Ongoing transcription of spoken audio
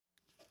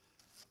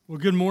Well,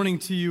 good morning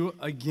to you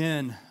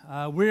again.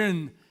 We're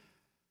in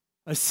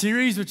a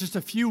series with just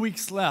a few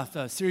weeks left,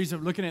 a series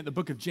of looking at the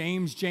book of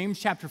James, James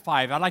chapter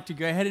 5. I'd like to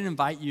go ahead and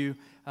invite you,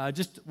 we're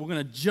going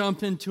to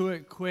jump into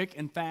it quick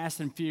and fast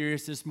and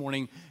furious this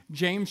morning.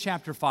 James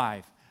chapter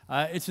 5.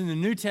 It's in the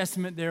New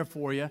Testament there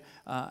for you.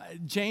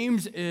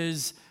 James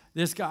is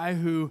this guy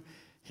who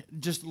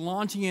just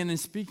launching in and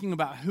speaking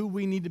about who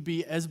we need to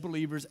be as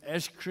believers,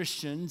 as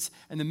Christians,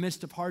 in the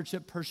midst of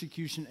hardship,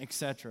 persecution,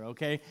 etc.,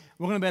 okay?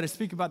 We're going to be able to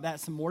speak about that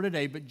some more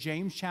today, but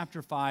James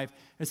chapter 5,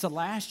 it's the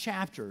last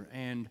chapter,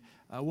 and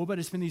we'll be able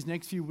to spend these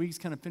next few weeks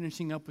kind of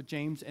finishing up with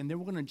James, and then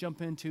we're going to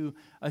jump into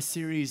a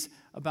series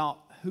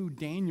about who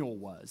Daniel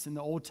was in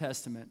the Old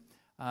Testament.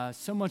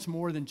 So much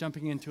more than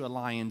jumping into a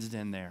lion's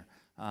den there.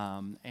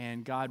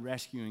 And God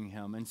rescuing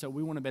him. And so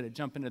we want to be able to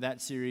jump into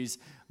that series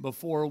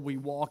before we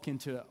walk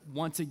into,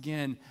 once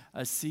again,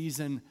 a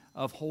season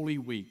of Holy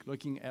Week,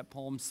 looking at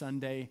Palm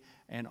Sunday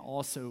and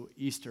also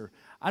Easter.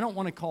 I don't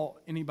want to call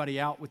anybody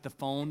out with the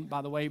phone,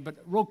 by the way, but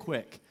real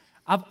quick,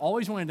 I've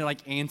always wanted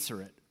to,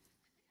 answer it.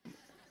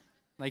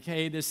 Like,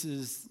 hey, this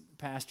is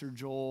Pastor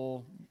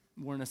Joel.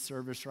 We're in a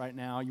service right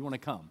now. You want to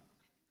come?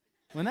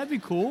 Wouldn't that be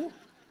cool?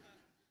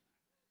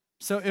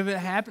 So if it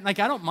happened, I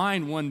don't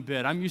mind one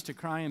bit. I'm used to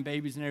crying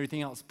babies and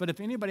everything else. But if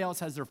anybody else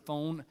has their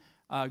phone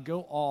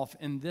go off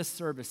in this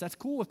service, that's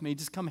cool with me.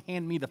 Just come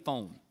hand me the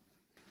phone.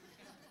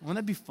 Wouldn't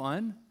that be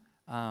fun?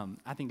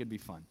 I think it'd be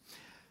fun.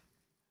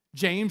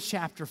 James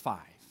chapter 5.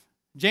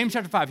 James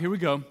chapter 5, here we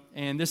go.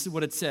 And this is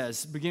what it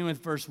says, beginning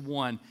with verse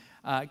 1.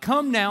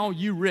 Come now,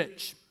 you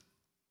rich.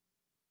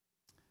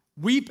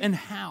 Weep and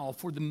howl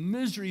for the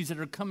miseries that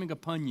are coming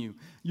upon you.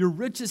 Your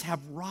riches have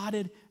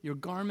rotted, your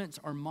garments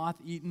are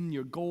moth-eaten,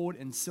 your gold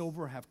and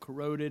silver have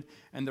corroded,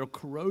 and their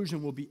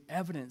corrosion will be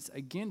evidence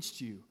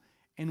against you,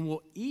 and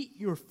will eat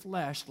your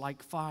flesh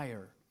like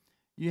fire.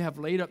 You have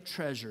laid up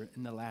treasure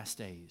in the last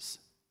days.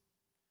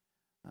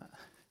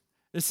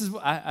 This is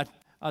what I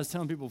was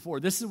telling people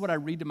before, this is what I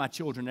read to my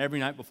children every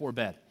night before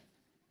bed.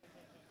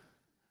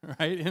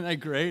 Right? Isn't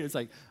that great? It's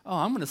like, oh,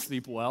 I'm going to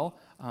sleep well.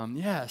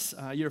 Yes,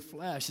 your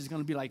flesh is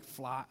going to be like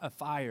a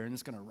fire, and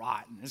it's going to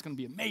rot, and it's going to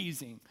be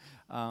amazing.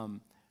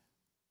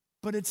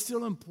 But it's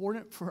still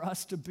important for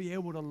us to be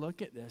able to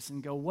look at this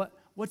and go,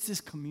 what's this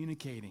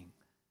communicating?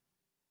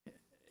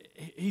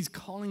 He's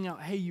calling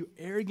out, hey, you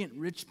arrogant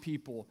rich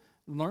people,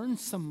 learn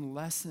some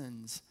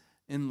lessons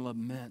in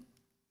lament.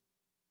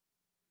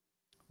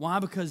 Why?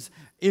 Because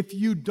if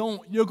you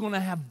don't, you're going to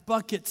have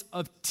buckets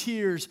of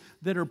tears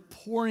that are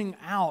pouring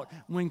out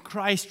when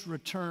Christ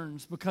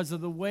returns because of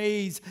the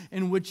ways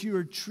in which you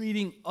are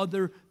treating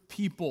other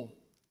people.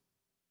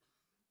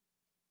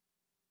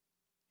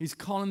 He's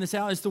calling this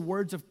out. It's the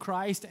words of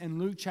Christ in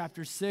Luke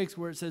chapter 6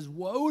 where it says,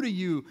 woe to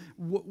you,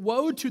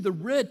 woe to the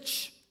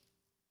rich.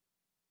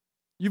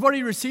 You've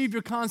already received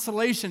your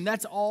consolation.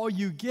 That's all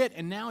you get.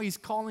 And now he's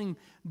calling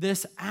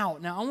this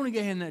out. Now, I want to go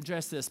ahead and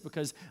address this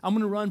because I'm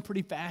going to run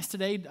pretty fast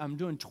today. I'm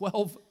doing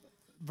 12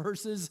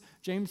 verses,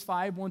 James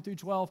 5, 1 through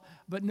 12.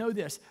 But know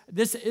this.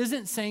 This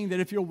isn't saying that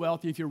if you're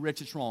wealthy, if you're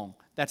rich, it's wrong.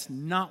 That's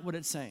not what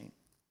it's saying.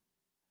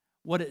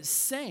 What it's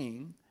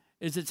saying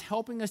is it's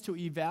helping us to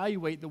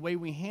evaluate the way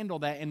we handle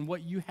that, and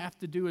what you have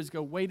to do is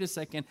go, wait a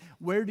second,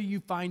 where do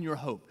you find your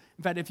hope?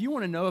 In fact, if you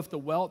want to know if the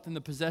wealth and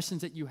the possessions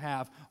that you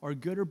have are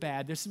good or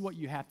bad, this is what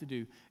you have to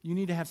do. You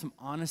need to have some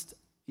honest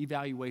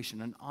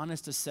evaluation, an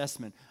honest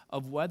assessment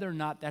of whether or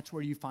not that's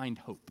where you find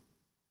hope.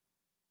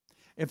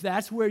 If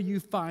that's where you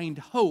find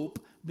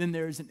hope, then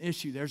there's an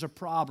issue, there's a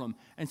problem.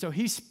 And so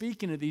he's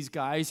speaking to these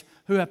guys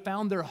who have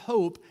found their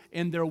hope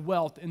in their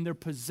wealth, in their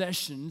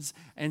possessions.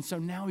 And so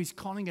now he's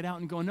calling it out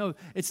and going, no,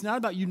 it's not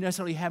about you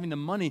necessarily having the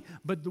money,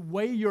 but the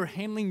way you're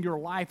handling your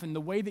life and the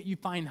way that you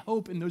find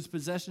hope in those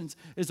possessions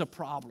is a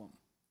problem.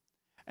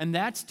 And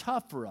that's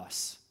tough for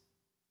us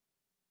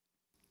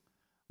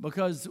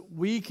because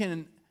we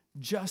can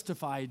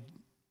justify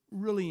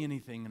really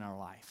anything in our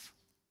life.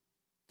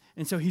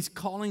 And so he's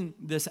calling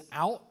this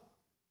out.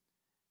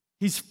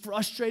 He's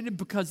frustrated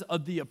because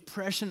of the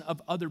oppression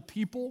of other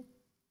people.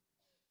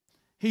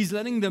 He's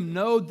letting them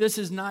know this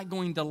is not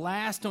going to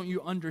last. Don't you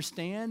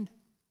understand?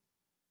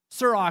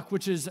 Sirach,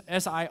 which is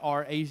S-I-R-A-C-H.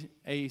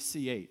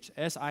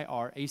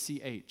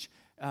 S-I-R-A-C-H.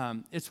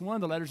 It's one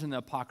of the letters in the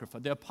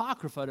Apocrypha. The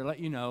Apocrypha, to let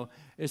you know,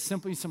 is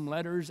simply some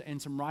letters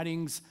and some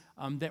writings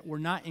that were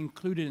not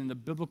included in the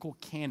biblical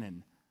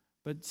canon,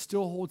 but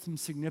still hold some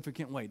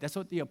significant weight. That's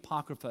what the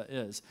Apocrypha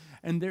is.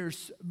 And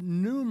there's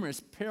numerous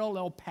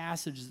parallel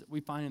passages that we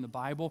find in the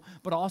Bible,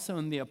 but also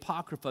in the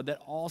Apocrypha that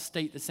all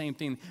state the same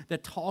thing,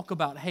 that talk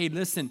about, hey,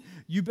 listen,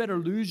 you better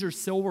lose your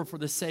silver for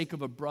the sake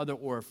of a brother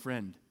or a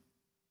friend.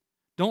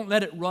 Don't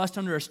let it rust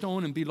under a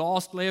stone and be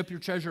lost. Lay up your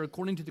treasure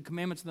according to the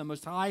commandments of the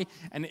Most High,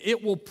 and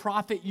it will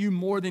profit you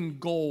more than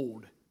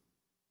gold.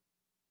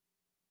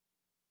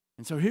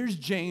 And so here's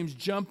James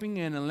jumping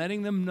in and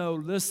letting them know,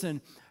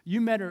 listen,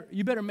 you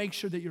better make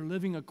sure that you're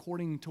living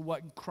according to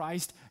what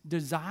Christ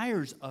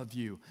desires of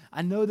you.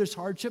 I know there's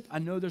hardship. I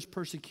know there's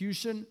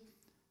persecution.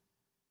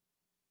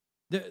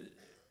 The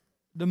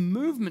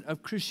movement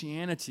of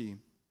Christianity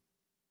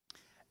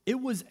it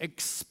was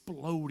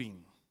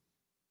exploding.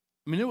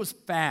 I mean, it was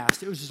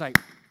fast. It was just like,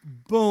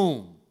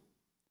 boom.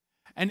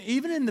 And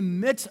even in the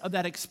midst of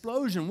that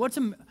explosion,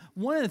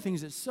 one of the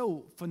things that's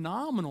so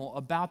phenomenal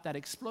about that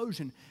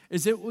explosion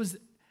is it was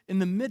in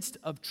the midst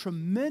of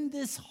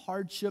tremendous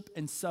hardship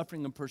and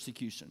suffering and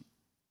persecution.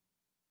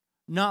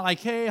 Not like,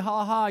 hey,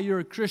 ha ha, you're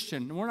a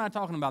Christian. We're not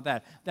talking about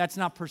that. That's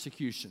not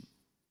persecution.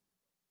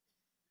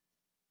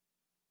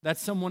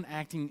 That's someone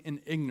acting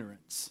in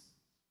ignorance.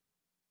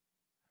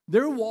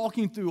 They're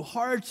walking through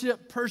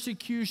hardship,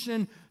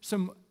 persecution,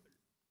 some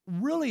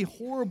really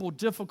horrible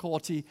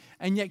difficulty,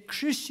 and yet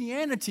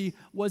Christianity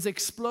was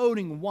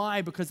exploding.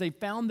 Why? Because they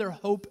found their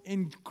hope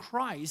in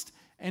Christ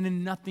and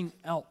in nothing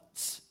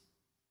else.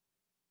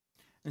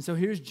 And so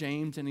here's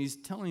James, and he's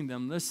telling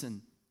them,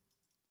 listen,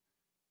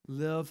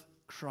 live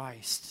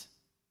Christ.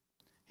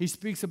 He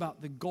speaks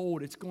about the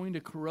gold. It's going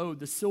to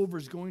corrode. The silver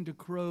is going to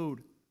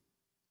corrode.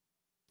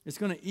 It's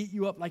going to eat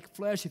you up like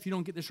flesh if you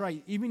don't get this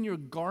right. Even your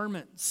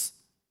garments.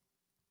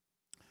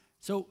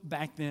 So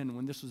back then,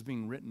 when this was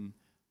being written,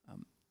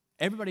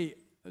 everybody,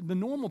 the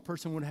normal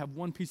person would have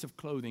one piece of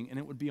clothing, and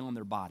it would be on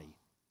their body.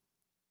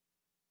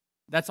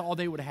 That's all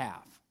they would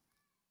have.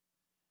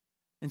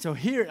 And so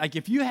here, like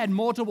if you had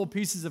multiple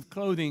pieces of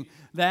clothing,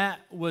 that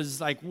was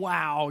like,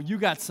 wow, you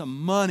got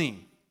some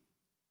money.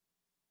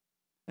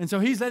 And so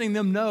he's letting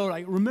them know,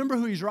 like, remember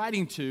who he's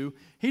writing to.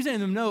 He's letting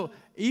them know,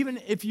 even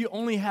if you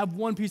only have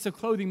one piece of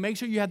clothing, make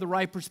sure you have the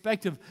right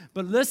perspective.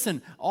 But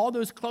listen, all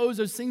those clothes,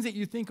 those things that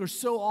you think are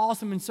so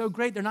awesome and so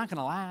great, they're not going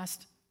to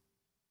last.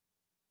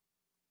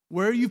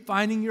 Where are you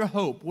finding your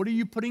hope? What are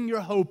you putting your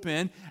hope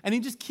in? And he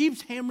just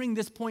keeps hammering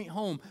this point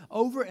home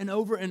over and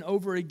over and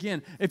over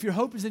again. If your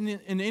hope is in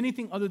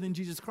anything other than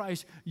Jesus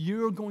Christ,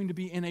 you're going to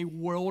be in a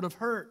world of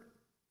hurt.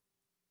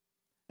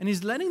 And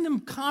he's letting them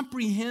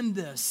comprehend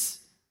this.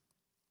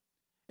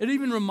 It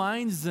even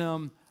reminds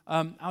them,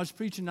 I was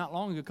preaching not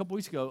long ago, a couple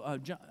weeks ago,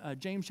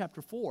 James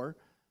chapter 4,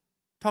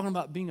 talking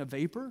about being a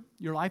vapor.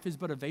 Your life is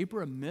but a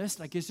vapor, a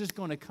mist, like it's just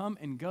going to come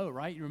and go,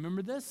 right? You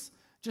remember this?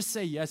 Just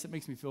say yes, it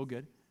makes me feel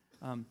good.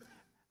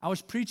 I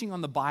was preaching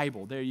on the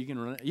Bible. There, you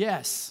can,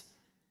 yes.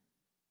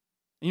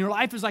 And your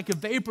life is like a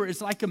vapor.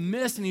 It's like a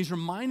mist. And he's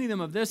reminding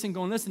them of this and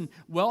going, listen,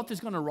 wealth is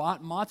going to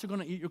rot. Moths are going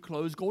to eat your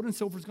clothes. Gold and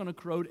silver is going to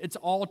corrode. It's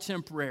all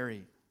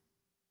temporary.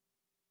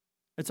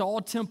 It's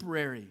all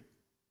temporary.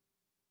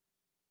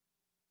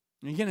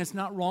 And again, it's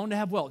not wrong to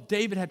have wealth.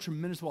 David had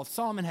tremendous wealth.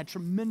 Solomon had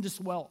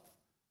tremendous wealth.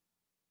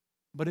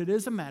 But it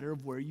is a matter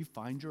of where you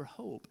find your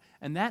hope.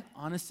 And that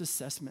honest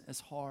assessment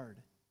is hard.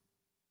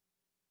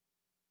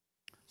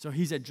 So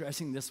he's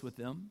addressing this with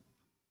them.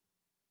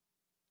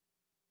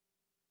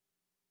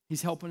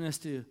 He's helping us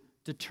to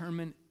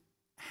determine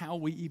how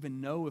we even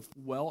know if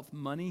wealth,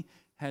 money,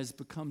 has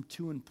become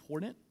too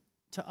important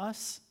to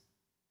us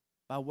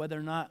by whether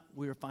or not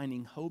we are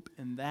finding hope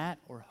in that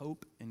or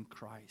hope in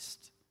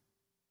Christ.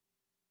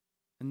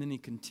 And then he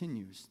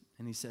continues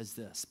and he says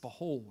this,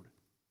 behold,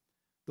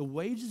 the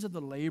wages of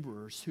the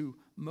laborers who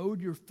mowed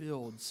your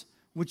fields,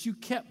 which you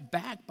kept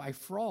back by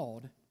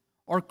fraud,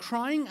 are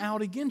crying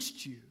out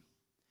against you.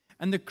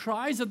 And the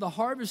cries of the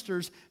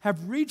harvesters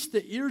have reached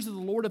the ears of the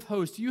Lord of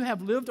hosts. You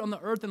have lived on the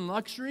earth in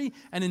luxury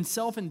and in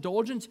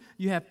self-indulgence.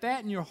 You have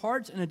fattened your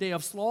hearts in a day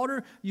of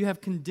slaughter. You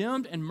have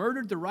condemned and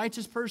murdered the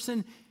righteous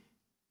person.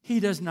 He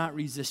does not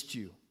resist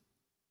you.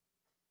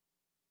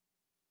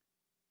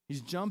 He's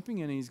jumping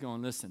in and he's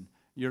going, listen,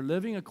 you're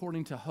living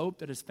according to hope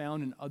that is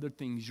found in other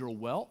things. Your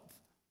wealth.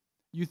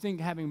 You think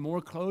having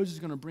more clothes is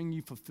going to bring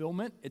you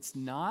fulfillment. It's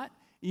not.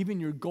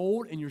 Even your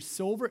gold and your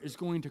silver is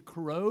going to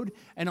corrode.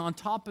 And on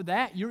top of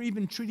that, you're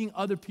even treating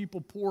other people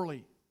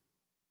poorly.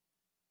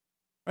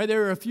 Right?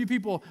 There are a few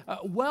people,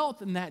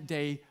 wealth in that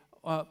day,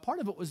 part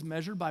of it was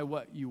measured by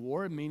what you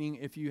wore, meaning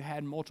if you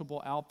had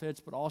multiple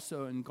outfits, but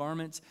also in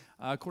garments,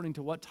 according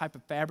to what type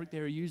of fabric they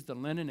were used, the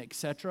linen,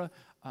 etc.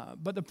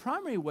 But the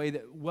primary way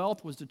that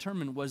wealth was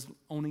determined was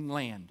owning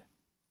land.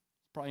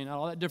 It's probably not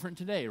all that different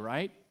today,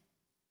 right?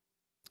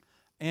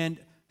 And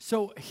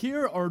so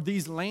here are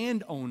these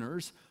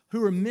landowners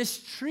who are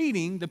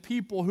mistreating the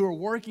people who are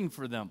working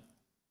for them.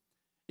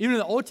 Even in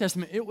the Old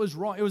Testament, it was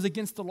wrong. It was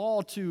against the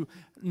law to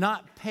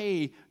not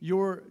pay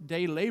your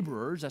day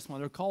laborers, that's why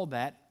they're called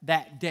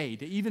that day.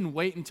 To even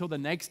wait until the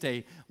next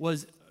day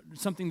was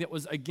something that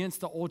was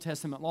against the Old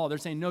Testament law. They're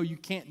saying, no, you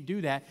can't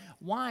do that.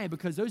 Why?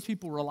 Because those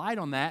people relied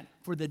on that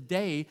for the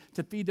day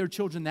to feed their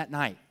children that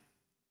night.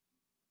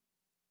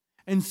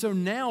 And so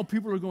now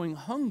people are going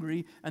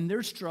hungry and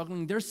they're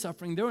struggling, they're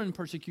suffering, they're in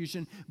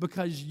persecution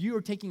because you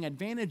are taking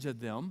advantage of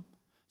them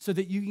so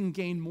that you can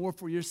gain more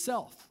for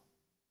yourself.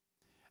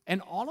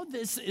 And all of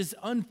this is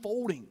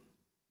unfolding.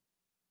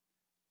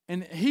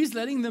 And he's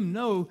letting them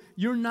know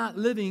you're not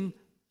living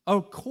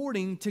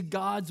according to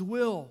God's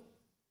will.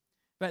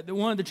 But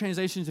one of the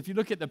translations, if you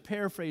look at the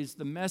paraphrase,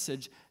 the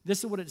Message, this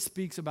is what it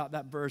speaks about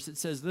that verse. It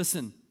says,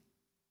 listen,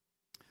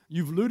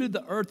 you've looted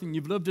the earth and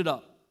you've lived it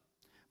up.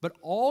 But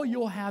all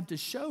you'll have to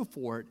show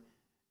for it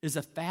is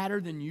a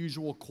fatter than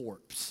usual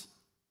corpse.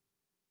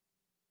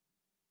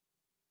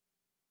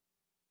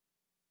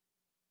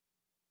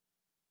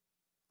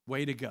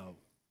 way to go.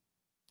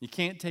 You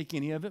can't take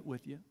any of it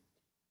with you.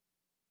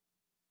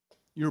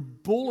 You're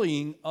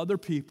bullying other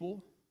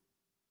people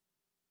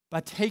by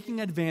taking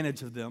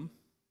advantage of them.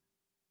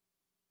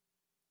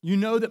 You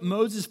know that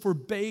Moses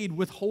forbade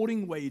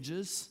withholding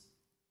wages.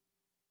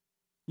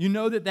 You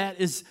know that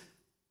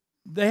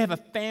they have a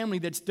family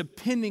that's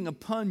depending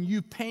upon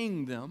you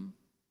paying them.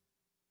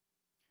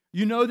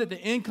 You know that the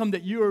income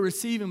that you are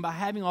receiving by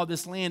having all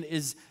this land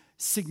is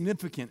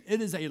significant. It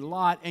is a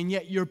lot, and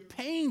yet you're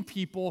paying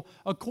people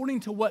according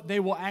to what they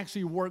will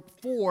actually work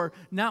for,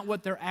 not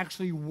what they're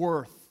actually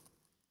worth.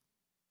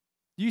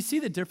 Do you see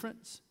the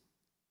difference?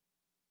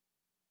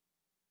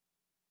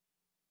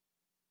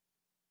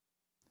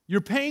 You're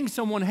paying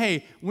someone,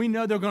 hey, we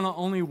know they're going to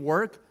only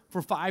work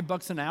for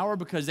 $5 an hour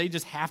because they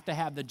just have to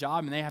have the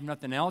job and they have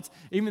nothing else,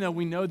 even though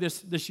we know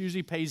this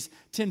usually pays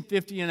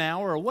 $10.50 an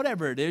hour or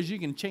whatever it is. You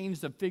can change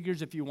the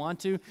figures if you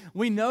want to.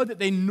 We know that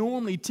they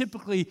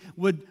typically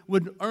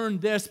would earn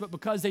this, but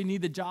because they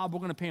need the job, we're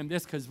going to pay them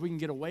this because we can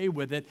get away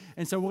with it,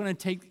 and so we're going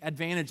to take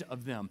advantage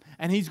of them.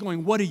 And he's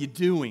going, what are you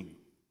doing?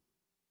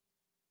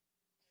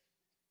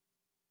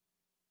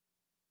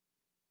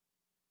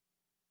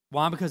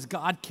 Why? Because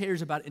God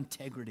cares about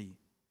integrity.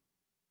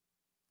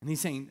 And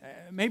he's saying,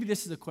 maybe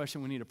this is a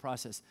question we need to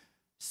process.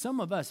 Some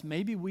of us,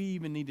 maybe we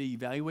even need to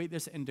evaluate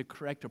this and to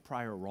correct a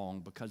prior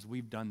wrong because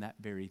we've done that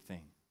very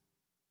thing.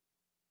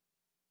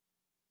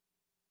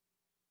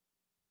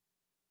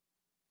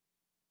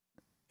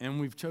 And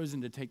we've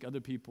chosen to take other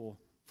people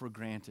for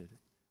granted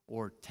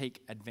or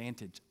take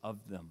advantage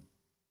of them.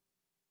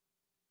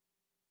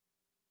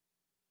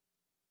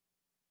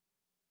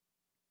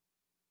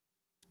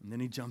 And then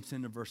he jumps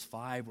into verse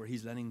 5 where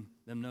he's letting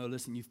them know,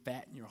 listen, you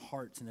fatten your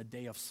hearts in a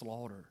day of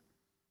slaughter.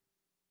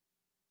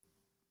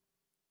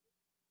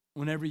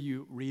 Whenever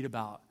you read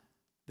about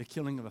the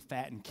killing of a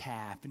fattened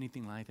calf,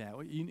 anything like that,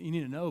 you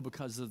need to know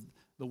because of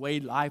the way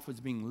life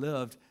was being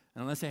lived,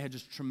 and unless they had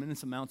just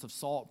tremendous amounts of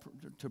salt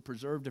to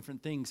preserve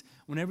different things,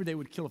 whenever they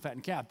would kill a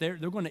fattened calf, they're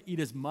going to eat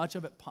as much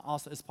of it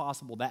as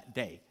possible that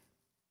day.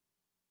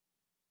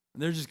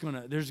 They're just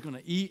gonna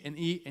eat and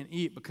eat and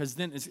eat because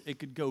then it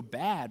could go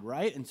bad,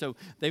 right? And so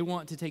they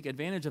want to take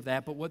advantage of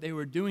that. But what they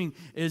were doing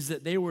is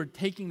that they were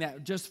taking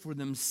that just for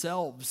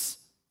themselves.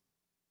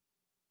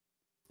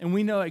 And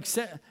we know,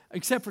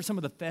 except for some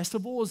of the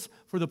festivals,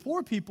 for the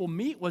poor people,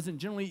 meat wasn't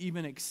generally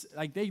even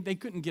they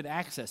couldn't get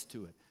access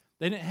to it.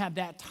 They didn't have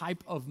that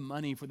type of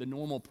money for the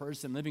normal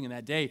person living in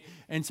that day.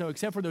 And so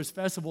except for those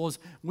festivals,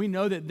 we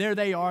know that there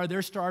they are,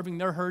 they're starving,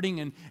 they're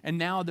hurting, and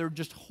now they're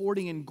just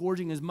hoarding and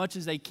gorging as much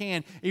as they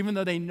can, even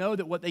though they know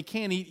that what they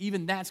can't eat,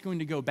 even that's going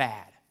to go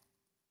bad.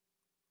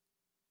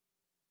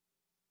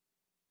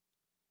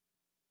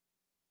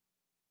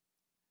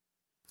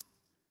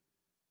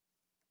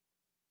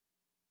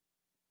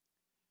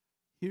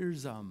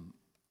 Here's an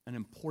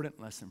important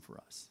lesson for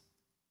us.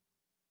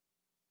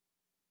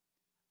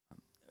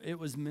 It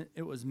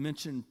was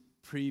mentioned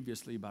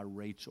previously by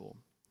Rachel.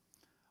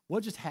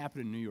 What just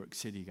happened in New York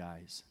City,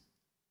 guys?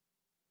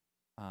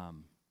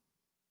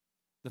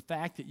 The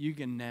fact that you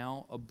can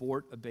now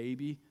abort a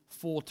baby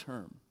full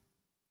term.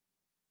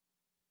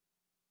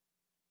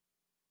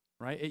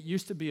 Right? It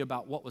used to be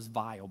about what was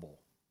viable.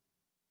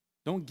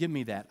 Don't give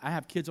me that. I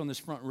have kids on this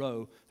front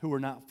row who are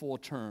not full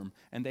term,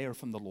 and they are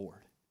from the Lord.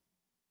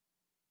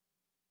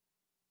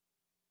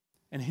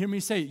 And hear me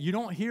say, you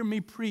don't hear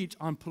me preach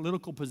on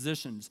political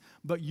positions,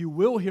 but you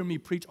will hear me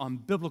preach on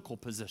biblical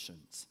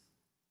positions.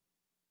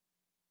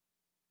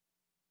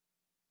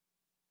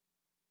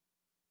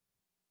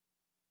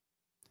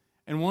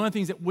 And one of the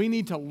things that we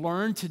need to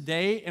learn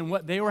today, and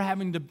what they were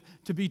having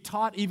to be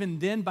taught even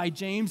then by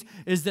James,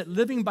 is that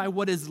living by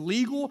what is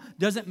legal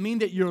doesn't mean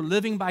that you're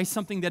living by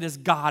something that is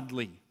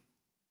godly.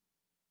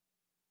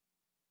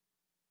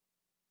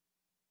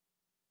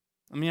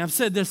 I mean, I've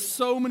said this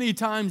so many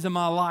times in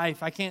my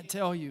life, I can't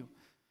tell you.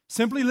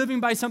 Simply living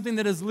by something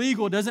that is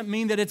legal doesn't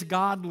mean that it's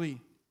godly.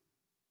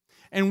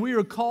 And we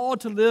are called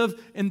to live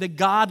in the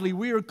godly.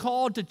 We are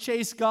called to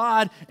chase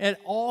God at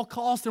all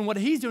costs. And what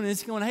he's doing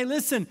is going, hey,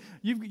 listen,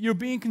 you're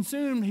being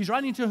consumed. He's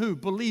writing to who?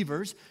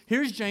 Believers.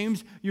 Here's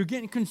James. You're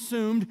getting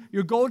consumed.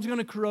 Your gold's going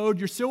to corrode.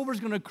 Your silver's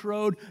going to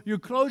corrode. Your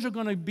clothes are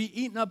going to be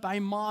eaten up by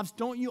moths.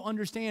 Don't you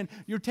understand?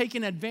 You're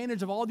taking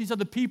advantage of all these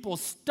other people.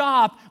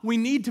 Stop. We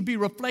need to be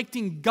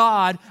reflecting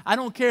God. I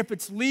don't care if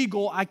it's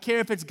legal. I care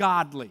if it's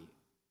godly.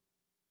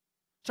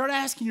 Start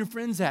asking your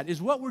friends that.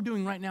 Is what we're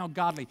doing right now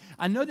godly?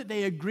 I know that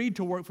they agreed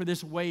to work for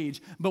this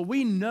wage, but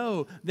we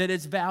know that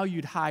it's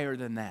valued higher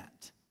than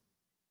that.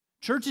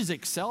 Churches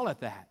excel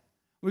at that.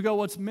 We go,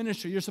 well, it's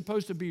ministry. You're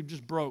supposed to be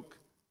just broke.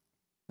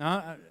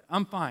 Now,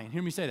 I'm fine.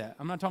 Hear me say that.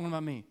 I'm not talking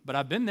about me, but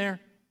I've been there.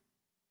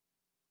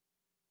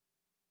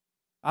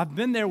 I've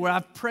been there where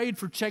I've prayed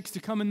for checks to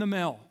come in the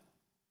mail.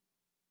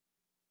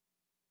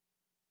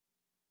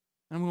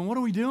 And I'm going, what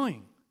are we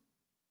doing?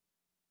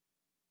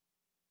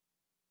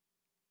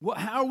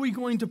 How are we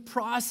going to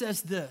process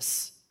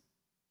this?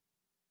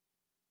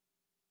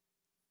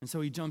 And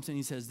so he jumps in,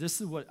 he says, this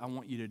is what I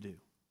want you to do.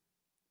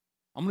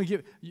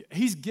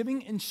 He's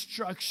giving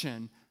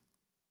instruction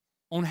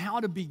on how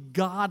to be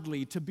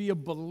godly, to be a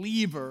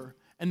believer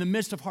in the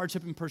midst of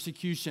hardship and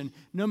persecution.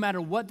 No matter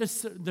what the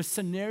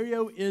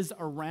scenario is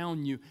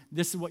around you,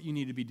 this is what you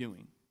need to be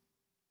doing.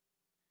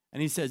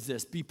 And he says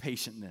this, be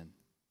patient then.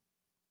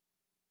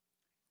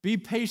 Be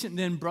patient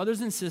then,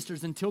 brothers and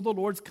sisters, until the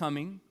Lord's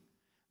coming.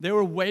 They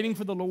were waiting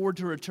for the Lord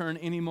to return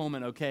any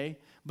moment, okay?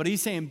 But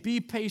he's saying, be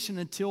patient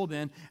until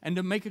then. And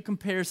to make a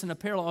comparison, a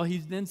parallel, he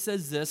then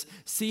says this,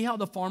 see how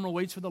the farmer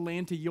waits for the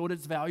land to yield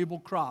its valuable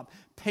crop,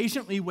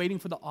 patiently waiting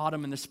for the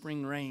autumn and the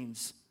spring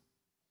rains.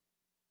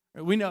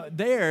 We know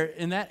there,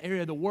 in that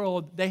area of the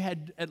world, they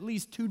had at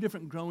least 2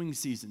 different growing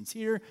seasons.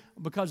 Here,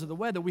 because of the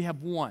weather, we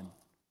have one.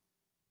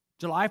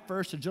 July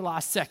 1st or July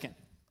 2nd.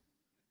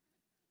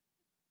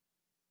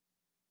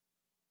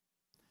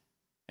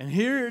 And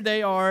here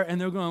they are,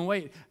 and they're going,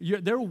 wait.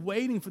 They're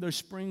waiting for those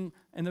spring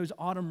and those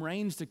autumn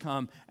rains to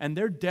come, and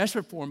they're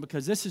desperate for them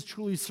because this is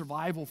truly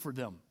survival for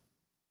them.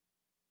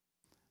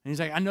 And he's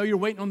like, I know you're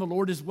waiting on the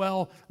Lord as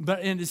well,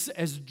 but it's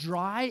as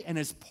dry and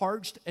as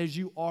parched as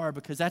you are,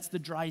 because that's the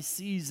dry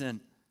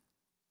season,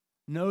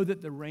 know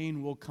that the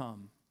rain will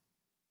come.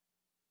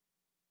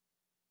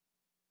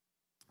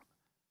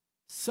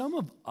 Some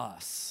of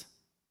us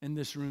in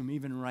this room,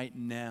 even right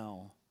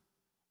now,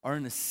 are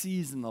in a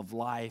season of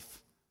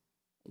life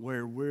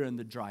where we're in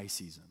the dry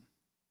season.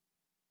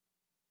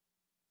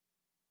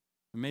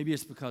 Maybe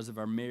it's because of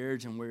our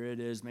marriage and where it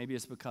is. Maybe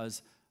it's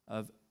because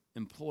of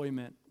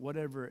employment,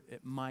 whatever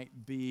it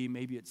might be.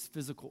 Maybe it's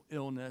physical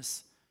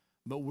illness,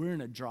 but we're in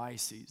a dry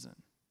season.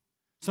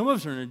 Some of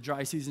us are in a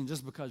dry season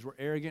just because we're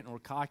arrogant and we're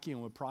cocky and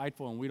we're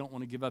prideful and we don't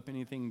want to give up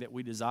anything that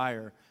we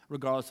desire,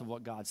 regardless of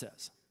what God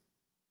says.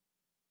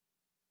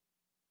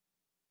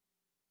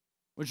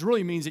 Which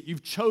really means that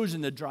you've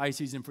chosen the dry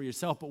season for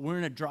yourself, but we're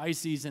in a dry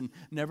season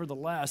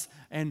nevertheless.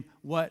 And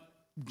what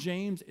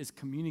James is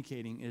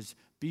communicating is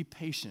be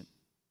patient.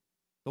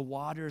 The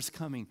water is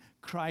coming.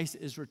 Christ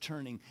is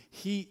returning.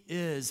 He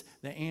is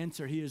the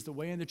answer. He is the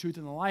way and the truth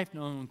and the life.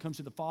 No one comes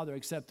to the Father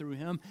except through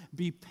him.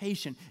 Be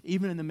patient,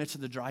 even in the midst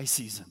of the dry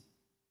season.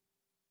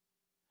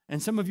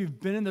 And some of you have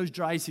been in those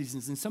dry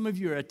seasons, and some of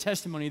you are a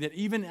testimony that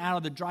even out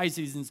of the dry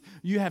seasons,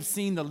 you have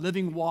seen the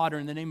living water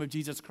in the name of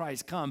Jesus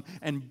Christ come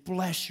and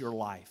bless your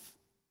life.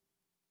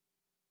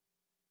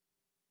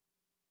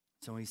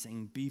 So he's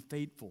saying, be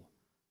faithful.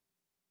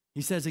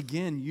 He says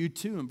again, you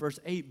too, in verse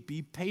 8,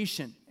 be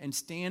patient and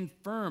stand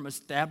firm.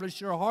 Establish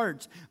your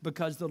hearts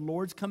because the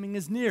Lord's coming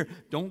is near.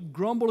 Don't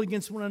grumble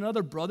against one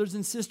another, brothers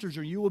and sisters,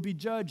 or you will be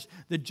judged.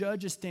 The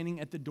judge is standing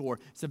at the door.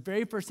 It's the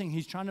very first thing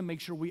he's trying to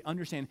make sure we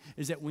understand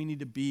is that we need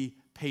to be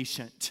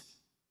patient.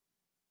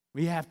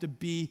 We have to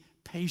be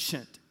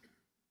patient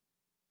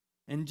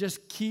and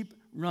just keep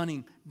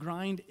running.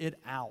 Grind it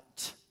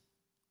out.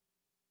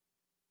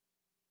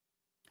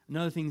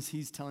 Another thing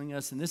he's telling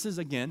us, and this is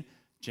again,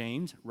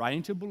 James,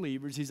 writing to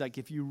believers, he's like,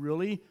 if you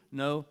really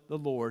know the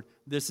Lord,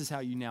 this is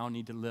how you now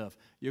need to live.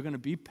 You're going to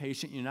be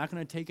patient. You're not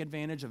going to take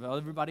advantage of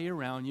everybody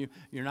around you.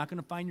 You're not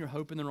going to find your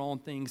hope in the wrong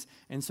things.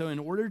 And so in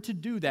order to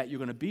do that, you're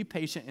going to be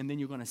patient, and then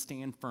you're going to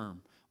stand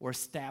firm or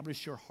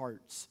establish your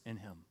hearts in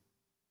him.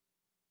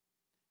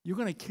 You're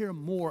going to care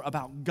more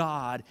about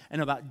God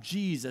and about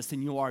Jesus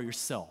than you are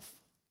yourself.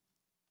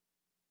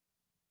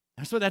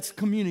 That's what that's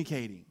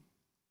communicating.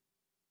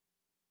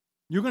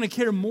 You're going to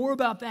care more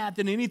about that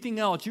than anything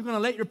else. You're going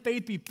to let your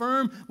faith be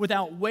firm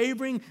without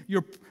wavering.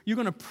 You're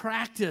going to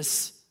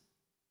practice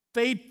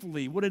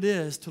faithfully what it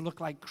is to look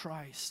like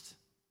Christ.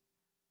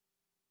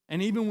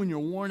 And even when you're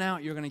worn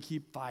out, you're going to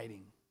keep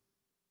fighting.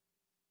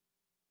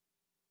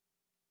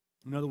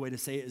 Another way to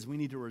say it is we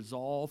need to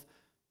resolve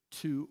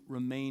to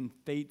remain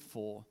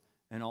faithful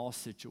in all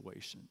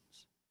situations.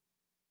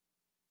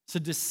 It's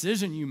a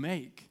decision you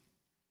make.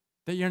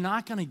 That you're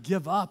not going to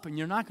give up and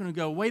you're not going to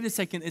go, wait a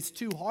second, it's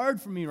too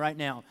hard for me right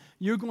now.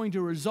 You're going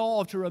to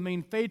resolve to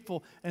remain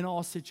faithful in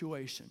all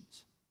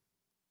situations.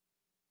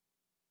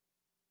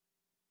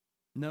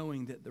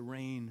 Knowing that the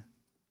rain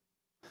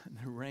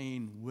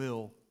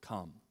will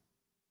come.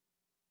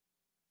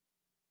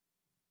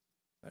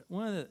 But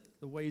one of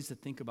the ways to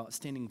think about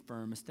standing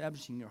firm,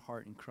 establishing your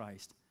heart in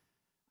Christ,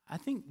 I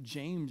think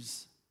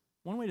James,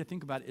 one way to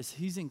think about it is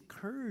he's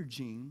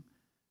encouraging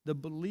the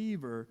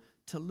believer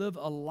to live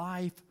a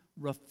life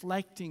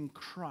reflecting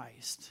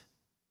Christ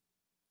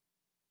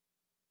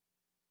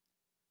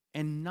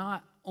and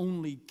not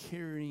only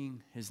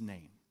carrying his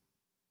name.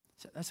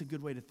 So that's a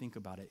good way to think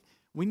about it.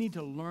 We need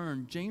to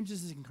learn, James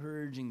is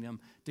encouraging them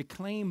to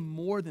claim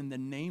more than the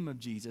name of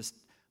Jesus,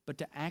 but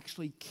to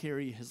actually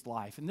carry his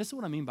life. And this is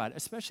what I mean by it,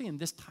 especially in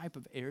this type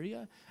of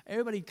area.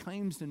 Everybody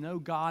claims to know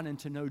God and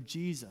to know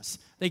Jesus.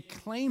 They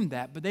claim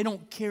that, but they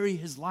don't carry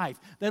his life.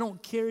 They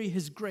don't carry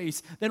his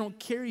grace. They don't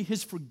carry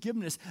his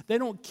forgiveness. They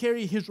don't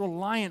carry his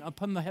reliance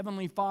upon the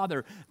Heavenly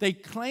Father. They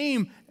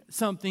claim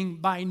something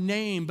by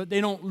name, but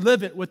they don't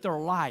live it with their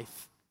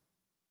life.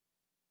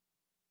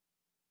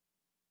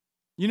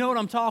 You know what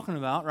I'm talking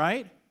about,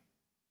 right?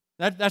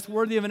 That's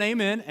worthy of an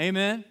amen.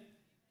 Amen.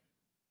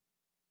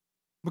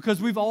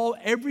 Because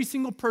every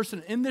single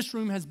person in this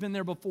room has been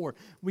there before.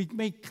 We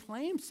may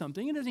claim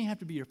something. It doesn't even have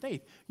to be your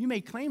faith. You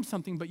may claim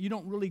something, but you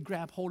don't really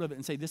grab hold of it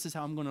and say, this is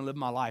how I'm going to live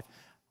my life.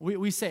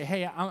 We say,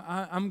 hey,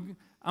 I'm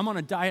on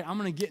a diet. I'm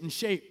going to get in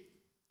shape.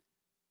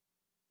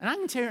 And I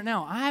can tell you right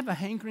now, I have a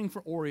hankering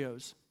for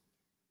Oreos.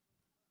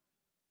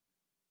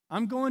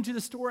 I'm going to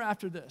the store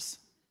after this.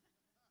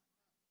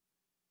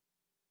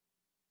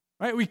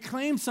 Right? We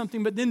claim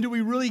something, but then do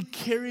we really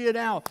carry it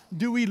out?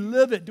 Do we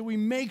live it? Do we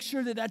make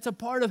sure that that's a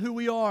part of who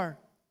we are?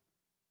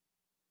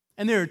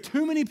 And there are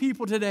too many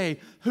people today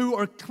who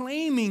are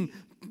claiming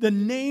the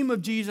name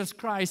of Jesus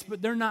Christ,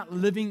 but they're not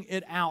living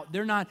it out.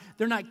 They're not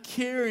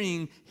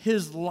carrying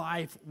his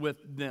life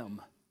with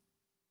them.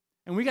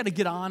 And we got to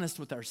get honest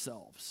with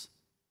ourselves.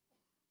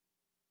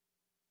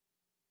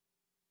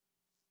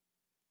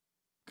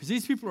 Because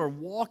these people are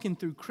walking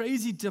through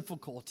crazy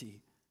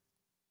difficulty.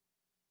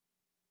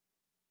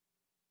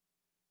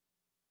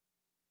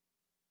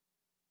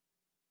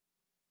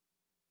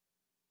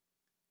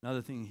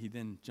 Another thing he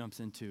then jumps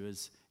into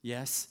is,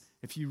 yes,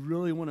 if you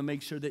really want to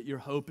make sure that your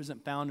hope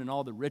isn't found in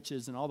all the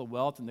riches and all the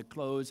wealth and the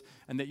clothes,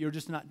 and that you're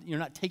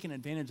not taking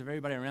advantage of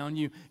everybody around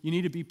you, you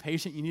need to be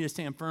patient, you need to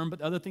stand firm. But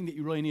the other thing that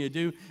you really need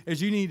to do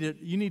is you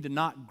need to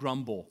not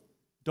grumble.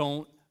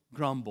 Don't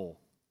grumble.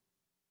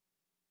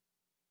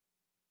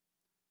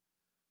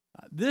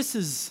 This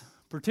is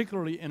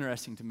particularly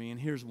interesting to me,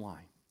 and here's why.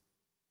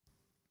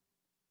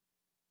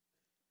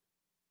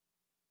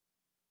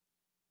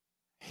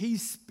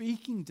 He's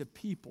speaking to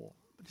people.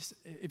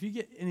 If you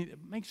get any,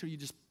 make sure you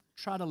just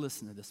try to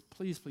listen to this.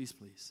 Please, please,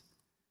 please.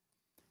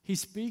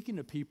 He's speaking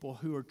to people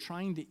who are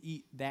trying to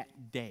eat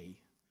that day.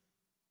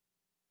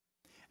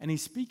 And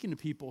he's speaking to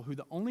people who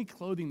the only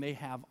clothing they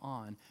have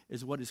on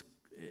is what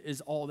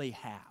is all they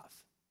have.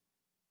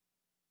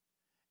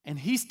 And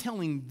he's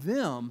telling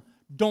them,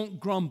 don't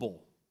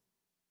grumble.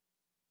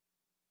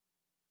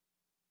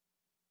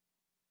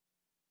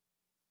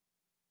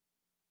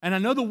 And I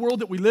know the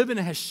world that we live in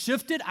has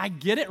shifted. I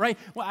get it, right?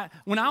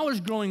 When I was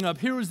growing up,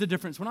 here was the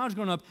difference. When I was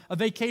growing up, a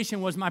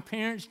vacation was my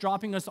parents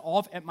dropping us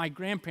off at my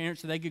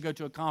grandparents so they could go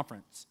to a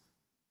conference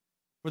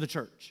for the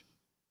church.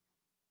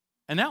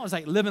 And that was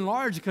like living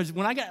large, because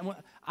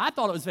I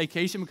thought it was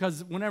vacation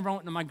because whenever I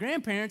went to my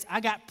grandparents, I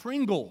got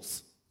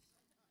Pringles.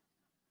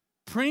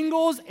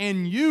 Pringles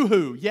and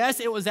Yoo-Hoo. Yes,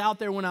 it was out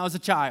there when I was a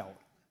child.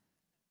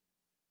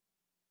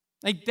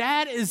 Like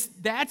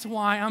that's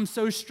why I'm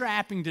so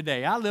strapping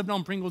today. I lived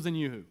on Pringles and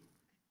Yoo-Hoo.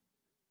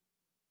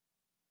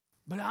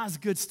 But that was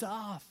good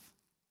stuff.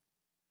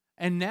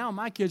 And now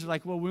my kids are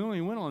like, well, we only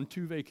went on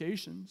 2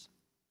 vacations.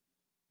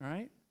 All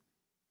right?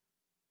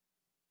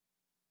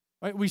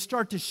 Right? We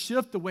start to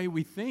shift the way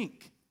we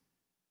think.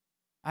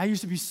 I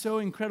used to be so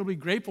incredibly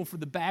grateful for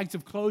the bags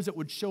of clothes that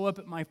would show up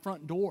at my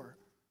front door.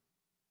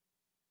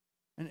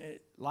 And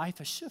life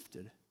has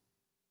shifted.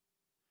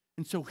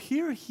 And so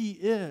here he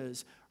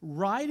is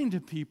writing to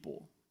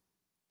people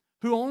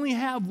who only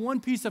have one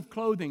piece of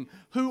clothing,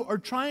 who are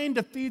trying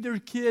to feed their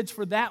kids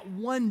for that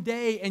one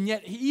day. And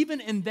yet, even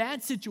in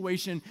that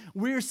situation,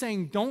 we're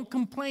saying, don't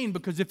complain,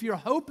 because if your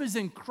hope is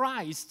in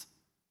Christ,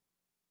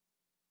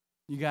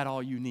 you got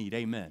all you need.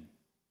 Amen.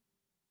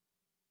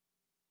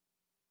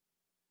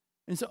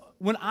 And so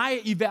when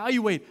I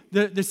evaluate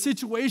the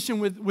situation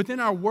within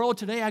our world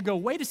today, I go,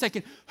 wait a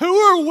second, who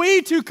are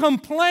we to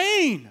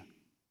complain?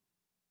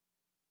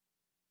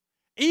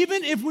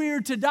 Even if we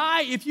are to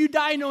die, if you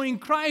die knowing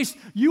Christ,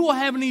 you will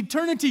have an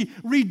eternity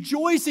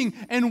rejoicing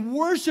and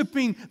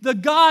worshiping the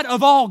God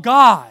of all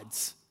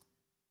gods.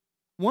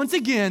 Once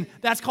again,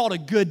 that's called a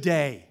good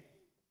day.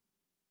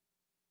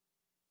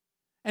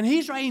 And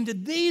he's writing to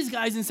these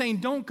guys and saying,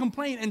 don't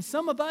complain. And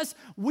some of us,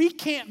 we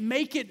can't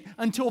make it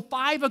until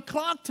 5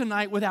 o'clock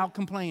tonight without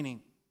complaining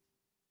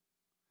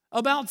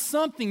about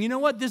something. You know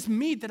what? This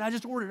meat that I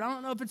just ordered, I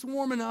don't know if it's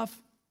warm enough.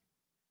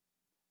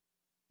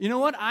 You know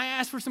what? I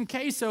asked for some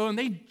queso and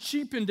they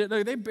cheapened it.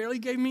 They barely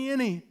gave me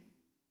any.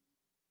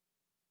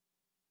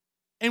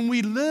 And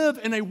we live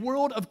in a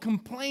world of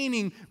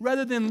complaining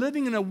rather than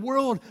living in a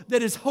world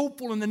that is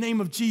hopeful in the name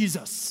of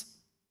Jesus.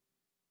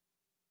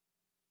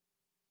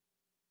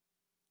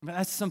 But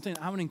that's something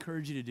I would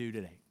encourage you to do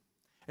today.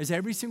 Is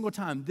every single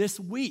time, this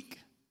week,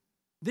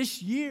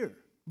 this year,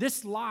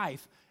 this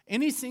life,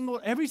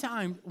 every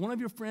time one of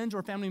your friends or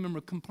a family member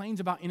complains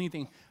about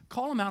anything,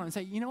 call them out and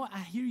say, you know what, I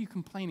hear you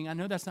complaining. I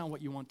know that's not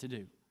what you want to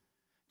do.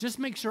 Just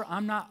make sure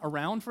I'm not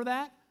around for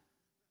that.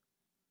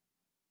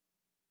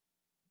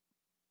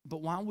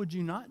 But why would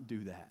you not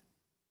do that?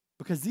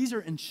 Because these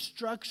are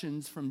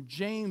instructions from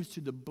James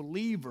to the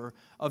believer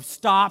of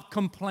stop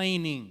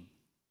complaining.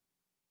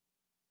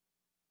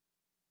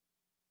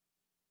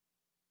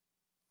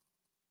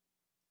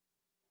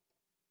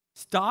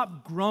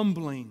 Stop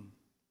grumbling.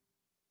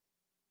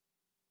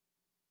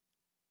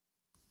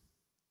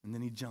 And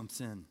then he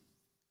jumps in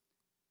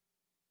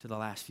to the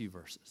last few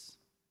verses.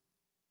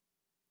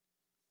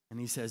 And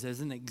he says,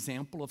 as an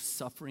example of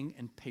suffering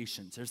and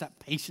patience, there's that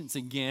patience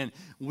again,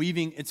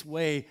 weaving its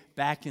way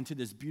back into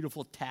this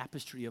beautiful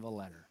tapestry of a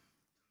letter.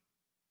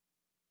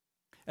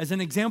 As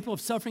an example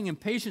of suffering and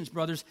patience,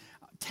 brothers,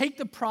 take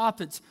the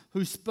prophets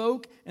who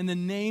spoke in the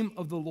name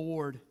of the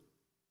Lord.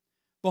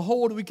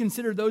 Behold, we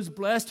consider those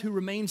blessed who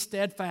remain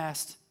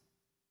steadfast.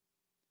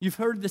 You've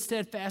heard the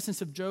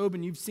steadfastness of Job,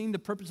 and you've seen the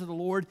purpose of the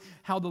Lord,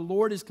 how the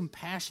Lord is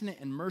compassionate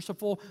and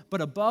merciful. But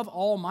above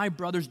all, my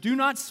brothers, do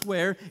not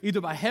swear either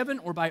by heaven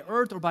or by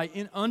earth or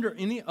under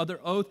any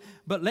other oath,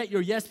 but let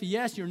your yes be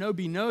yes, your no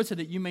be no, so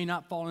that you may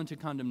not fall into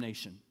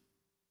condemnation.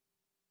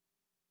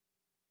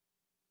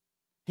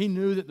 He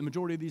knew that the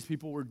majority of these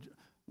people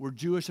were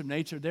Jewish of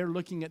nature. They're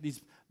looking at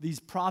these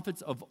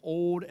prophets of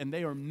old, and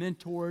they are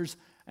mentors,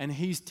 and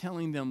he's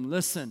telling them,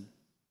 listen,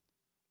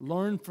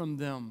 learn from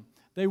them.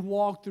 They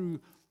walked through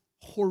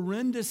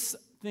horrendous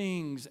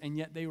things, and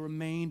yet they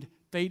remained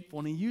faithful.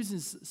 And he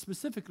uses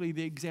specifically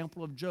the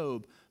example of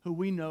Job, who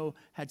we know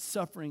had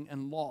suffering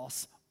and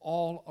loss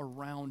all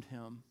around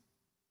him.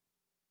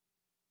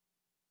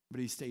 But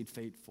he stayed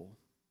faithful.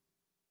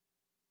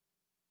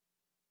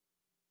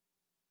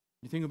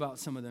 You think about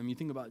some of them, you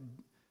think about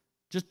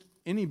just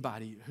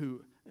anybody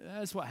who,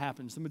 that's what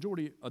happens. The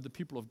majority of the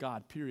people of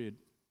God, period,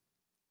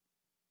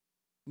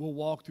 will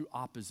walk through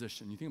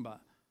opposition. You think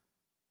about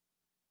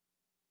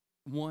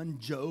one,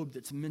 Job,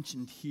 that's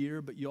mentioned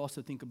here, but you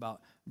also think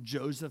about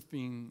Joseph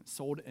being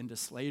sold into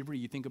slavery.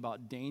 You think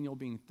about Daniel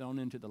being thrown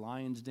into the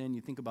lion's den.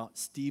 You think about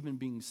Stephen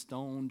being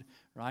stoned,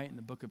 right, in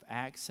the book of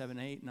Acts 7,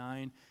 8,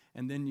 9.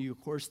 And then you, of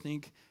course,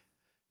 think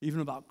even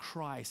about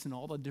Christ and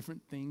all the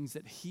different things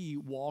that he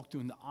walked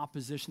through and the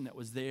opposition that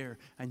was there.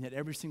 And yet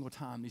every single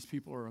time, these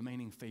people are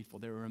remaining faithful.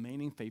 They're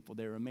remaining faithful.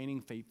 They're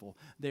remaining faithful.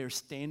 They're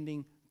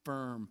standing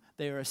firm.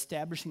 They are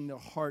establishing their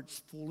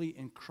hearts fully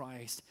in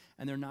Christ,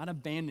 and they're not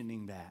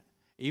abandoning that.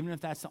 Even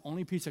if that's the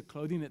only piece of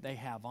clothing that they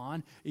have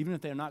on, even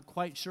if they're not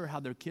quite sure how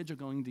their kids are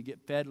going to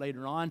get fed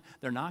later on,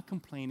 they're not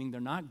complaining,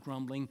 they're not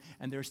grumbling,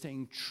 and they're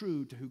staying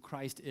true to who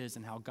Christ is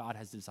and how God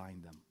has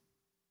designed them.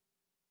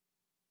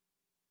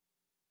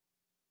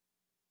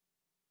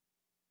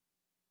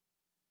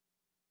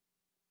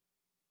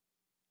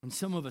 And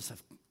some of us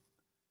have,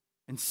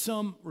 in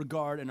some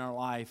regard in our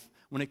life,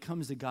 when it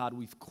comes to God,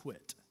 we've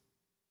quit.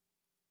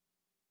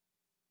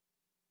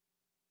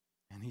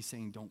 And he's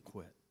saying, don't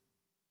quit.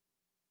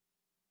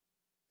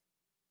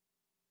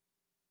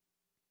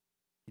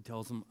 He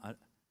tells them, I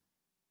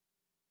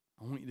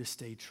want you to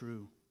stay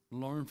true.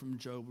 Learn from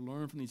Job.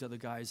 Learn from these other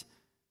guys.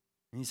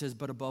 And he says,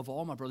 but above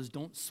all, my brothers,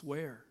 don't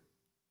swear,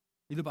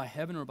 either by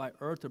heaven or by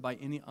earth or by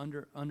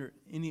under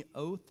any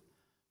oath,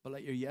 but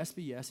let your yes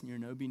be yes and your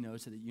no be no,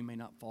 so that you may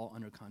not fall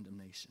under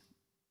condemnation.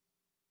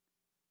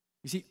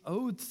 You see,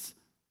 oaths,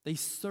 they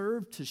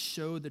serve to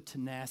show the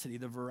tenacity,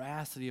 the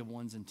veracity of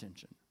one's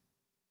intention.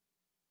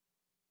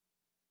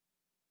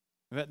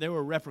 There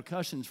were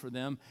repercussions for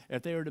them.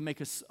 If they were to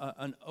make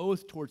an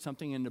oath towards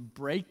something and to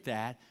break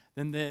that,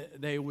 then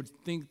they would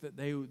think that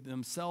they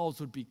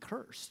themselves would be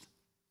cursed.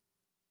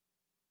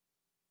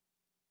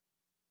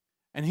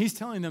 And he's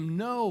telling them,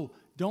 no,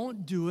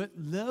 don't do it.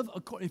 Live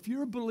according. If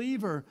you're a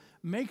believer,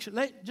 make sure,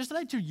 just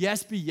let your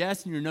yes be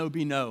yes and your no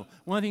be no.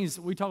 One of the things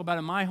we talk about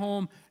in my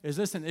home is,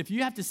 listen, if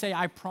you have to say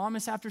I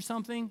promise after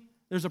something,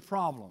 there's a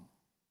problem.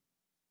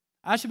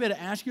 I should be able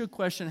to ask you a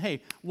question.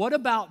 Hey, what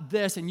about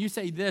this? And you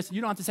say this.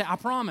 You don't have to say, I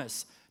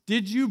promise.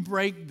 Did you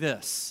break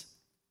this?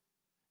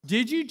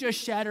 Did you just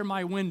shatter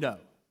my window?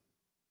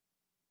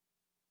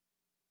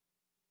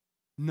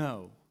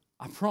 No,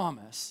 I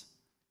promise.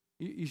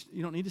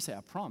 You don't need to say,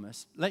 I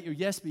promise. Let your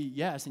yes be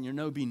yes and your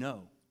no be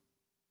no.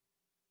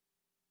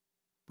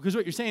 Because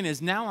what you're saying is,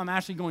 now I'm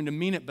actually going to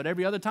mean it, but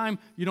every other time,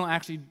 you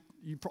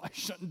probably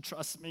shouldn't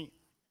trust me.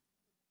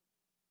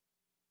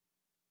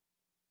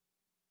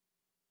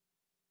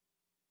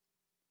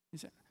 He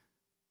said,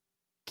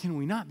 can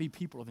we not be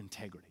people of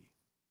integrity?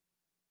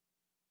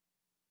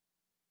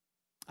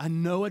 I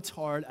know it's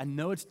hard. I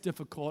know it's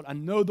difficult. I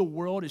know the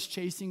world is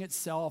chasing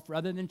itself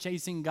rather than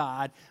chasing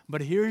God.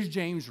 But here's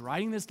James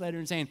writing this letter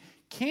and saying,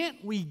 can't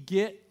we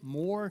get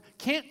more?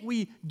 Can't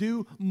we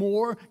do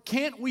more?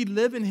 Can't we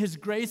live in his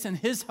grace and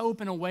his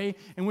hope in a way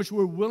in which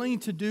we're willing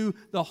to do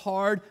the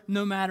hard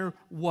no matter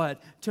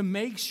what, to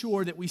make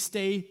sure that we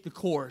stay the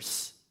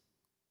course?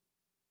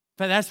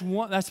 But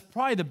that's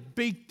probably the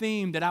big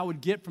theme that I would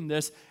get from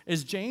this,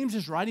 is James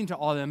is writing to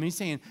all of them. He's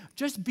saying,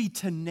 just be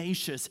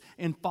tenacious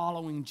in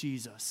following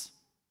Jesus.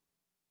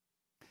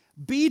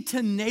 Be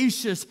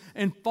tenacious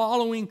in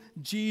following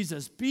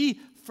Jesus.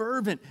 Be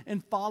fervent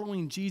in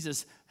following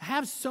Jesus.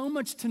 Have so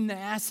much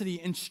tenacity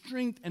and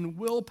strength and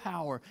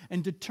willpower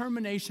and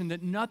determination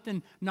that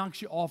nothing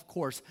knocks you off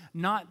course.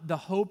 Not the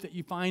hope that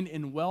you find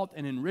in wealth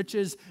and in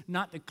riches,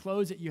 not the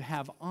clothes that you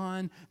have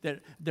on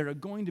that are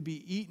going to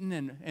be eaten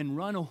and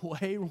run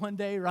away one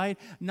day, right?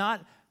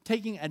 Not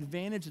taking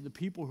advantage of the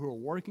people who are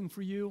working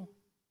for you.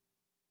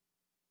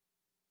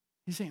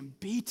 He's saying,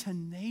 be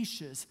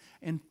tenacious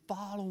in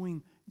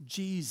following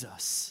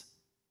Jesus.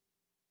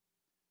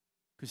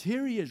 Because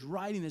here he is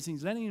writing this, and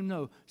he's letting him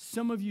know,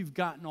 some of you have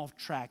gotten off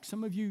track.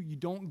 Some of you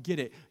don't get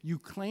it. You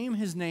claim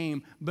his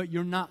name, but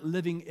you're not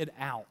living it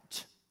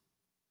out.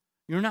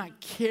 You're not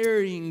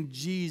carrying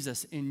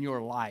Jesus in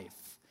your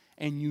life.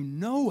 and you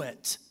know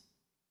it.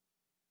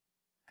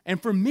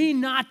 And for me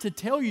not to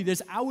tell you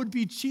this, I would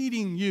be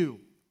cheating you.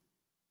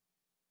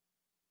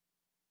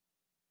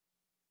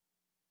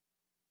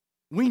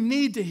 We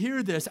need to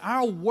hear this.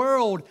 Our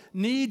world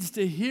needs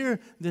to hear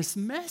this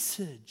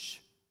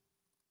message.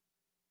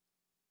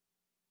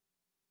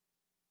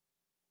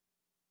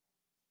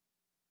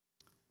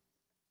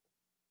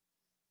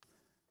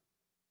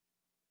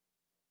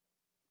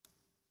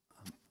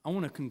 I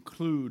want to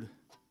conclude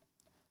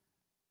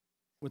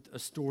with a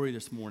story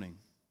this morning.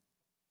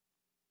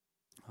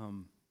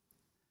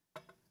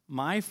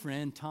 My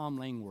friend Tom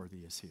Langworthy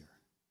is here.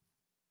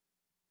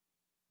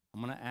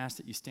 I'm going to ask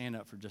that you stand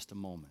up for just a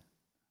moment.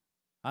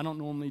 I don't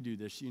normally do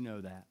this, you know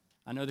that.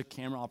 I know the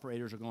camera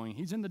operators are going,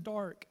 he's in the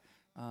dark.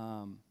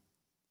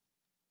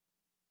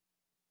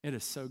 It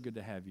is so good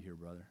to have you here,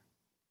 brother.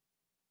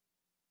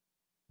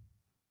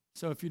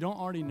 So if you don't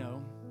already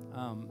know,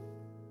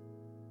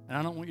 and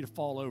I don't want you to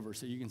fall over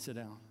so you can sit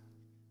down.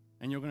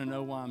 And you're going to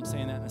know why I'm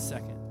saying that in a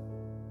second.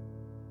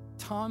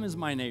 Tom is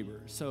my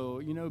neighbor. So,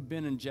 you know,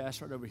 Ben and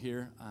Jess right over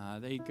here,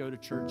 they go to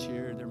church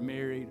here. They're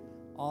married,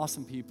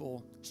 awesome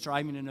people,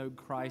 striving to know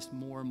Christ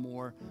more and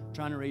more,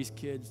 trying to raise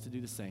kids to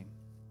do the same.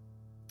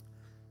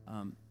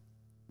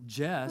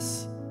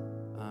 Jess,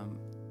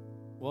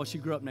 well, she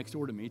grew up next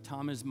door to me.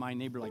 Tom is my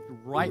neighbor, like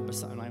right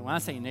beside me. When I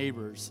say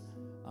neighbors,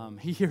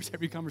 he hears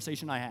every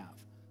conversation I have.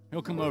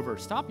 He'll come over,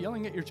 stop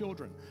yelling at your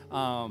children.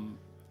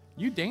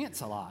 You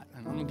dance a lot.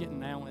 And I'm getting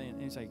now,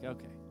 and he's like,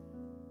 okay.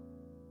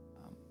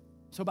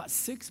 So about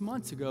 6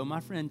 months ago, my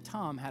friend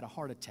Tom had a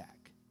heart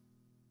attack.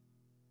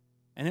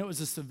 And it was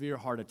a severe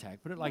heart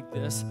attack. Put it like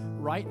this.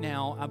 Right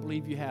now, I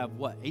believe you have,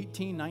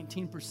 18,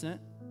 19%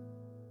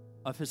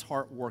 of his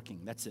heart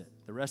working. That's it.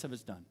 The rest of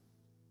it's done.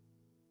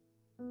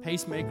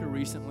 Pacemaker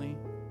recently.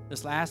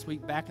 This last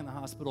week, back in the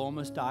hospital,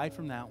 almost died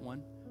from that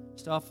one.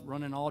 Stuff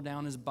running all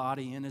down his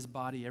body, in his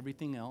body,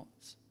 everything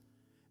else.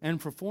 And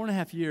for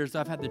 4.5 years,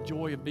 I've had the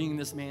joy of being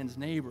this man's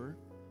neighbor,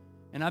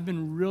 and I've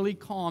been really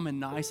calm and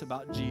nice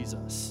about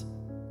Jesus.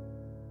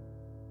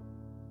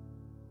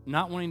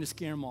 Not wanting to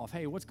scare him off.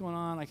 Hey, what's going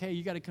on? Like, hey,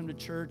 you got to come to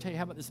church. Hey,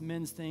 how about this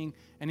men's thing?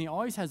 And he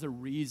always has a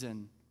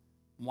reason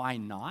why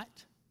not.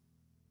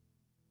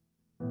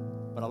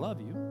 But I love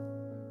you.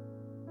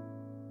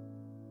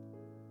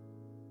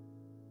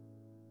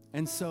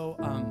 And so,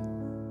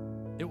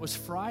 it was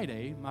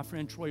Friday. My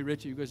friend Troy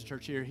Ritchie, who goes to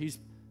church here, he's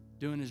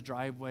doing his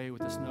driveway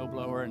with the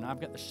snowblower, and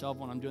I've got the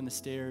shovel, and I'm doing the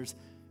stairs.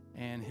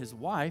 And his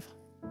wife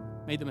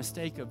made the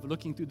mistake of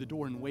looking through the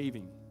door and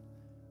waving,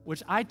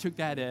 which I took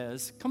that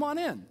as, come on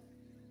in.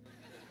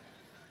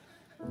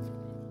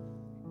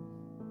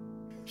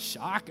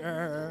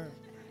 Shocker.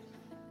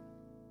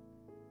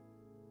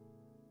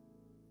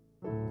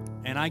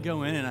 And I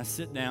go in and I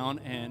sit down,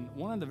 and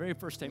one of the very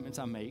first statements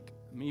I make,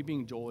 me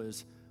being Joel,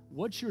 is,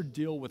 what's your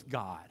deal with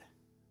God?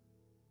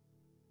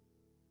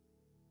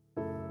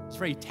 It's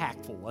very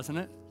tactful, wasn't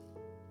it?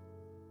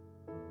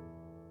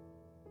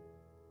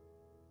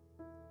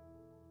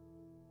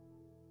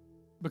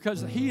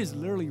 Because he is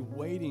literally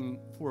waiting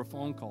for a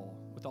phone call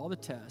with all the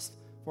tests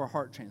for a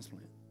heart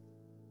transplant.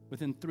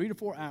 Within 3 to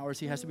 4 hours,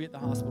 he has to be at the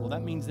hospital.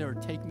 That means they're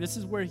taking, this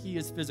is where he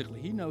is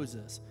physically. He knows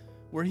this.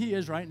 Where he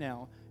is right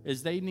now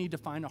is they need to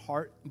find a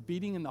heart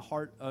beating in the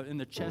heart, in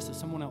the chest of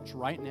someone else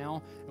right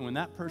now. And when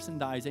that person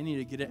dies, they need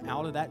to get it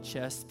out of that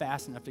chest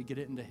fast enough to get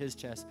it into his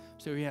chest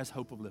so he has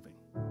hope of living.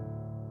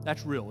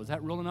 That's real. Is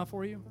that real enough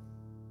for you?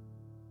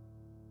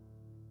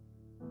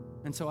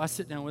 And so I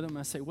sit down with him and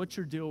I say, what's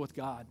your deal with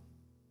God?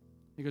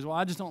 He goes, well,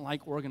 I just don't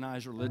like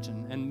organized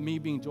religion. And me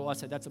being Joel, I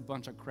said, that's a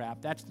bunch of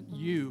crap. That's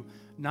you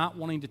not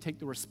wanting to take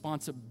the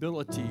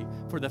responsibility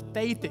for the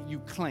faith that you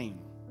claim.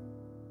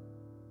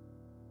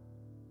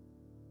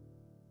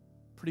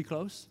 Pretty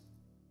close?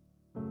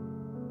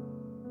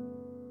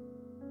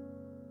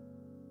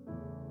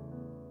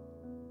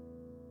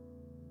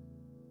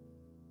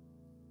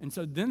 And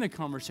so then the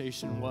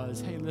conversation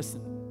was, hey,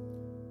 listen,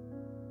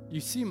 you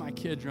see my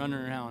kids running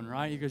around,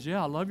 right? He goes,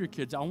 yeah, I love your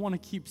kids. I want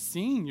to keep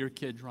seeing your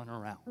kids run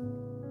around.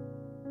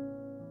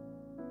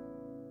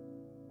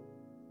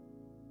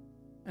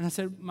 And I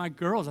said, my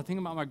girls, I think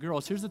about my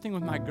girls. Here's the thing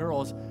with my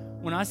girls.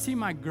 When I see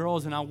my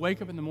girls and I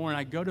wake up in the morning,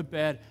 I go to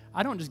bed,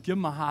 I don't just give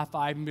them a high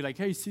five and be like,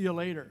 hey, see you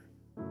later.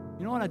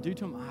 You know what I do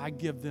to them? I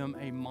give them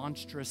a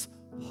monstrous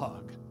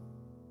hug.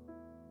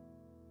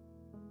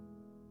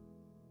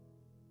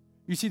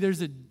 You see,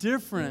 there's a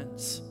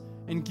difference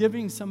in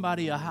giving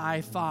somebody a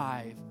high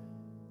five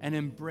and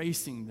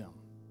embracing them.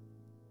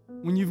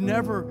 When you've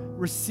never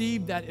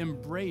received that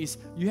embrace,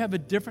 you have a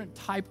different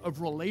type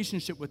of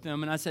relationship with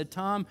them. And I said,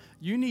 Tom,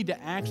 you need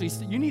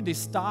to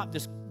stop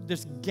this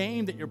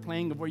game that you're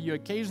playing of where you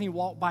occasionally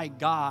walk by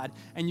God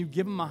and you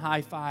give him a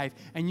high five,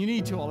 and you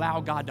need to allow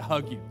God to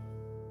hug you,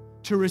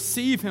 to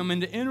receive him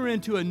and to enter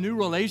into a new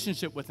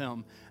relationship with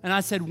him. And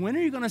I said, when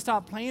are you going to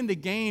stop playing the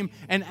game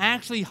and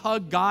actually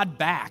hug God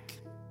back?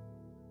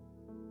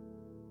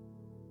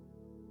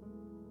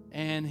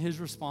 And his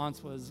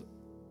response was,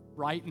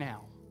 right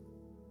now.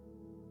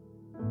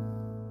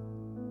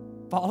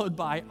 Followed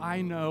by,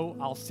 I know,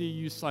 I'll see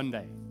you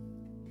Sunday.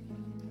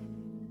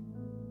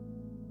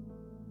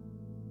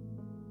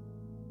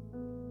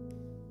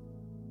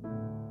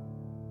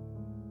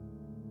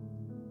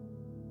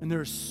 And there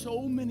are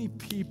so many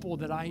people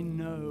that I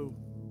know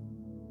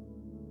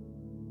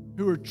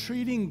who are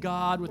treating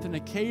God with an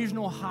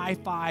occasional high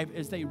five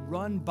as they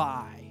run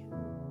by,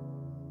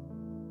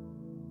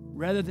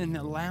 rather than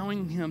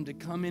allowing him to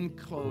come in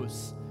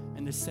close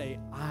and to say,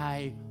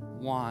 I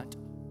want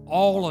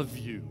all of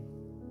you.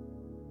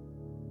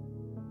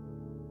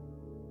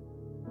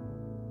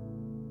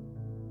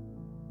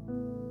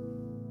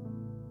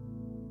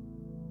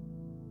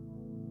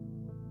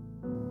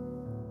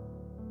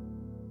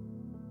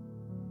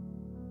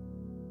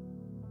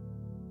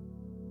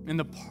 And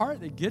the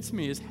part that gets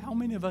me is how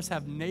many of us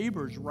have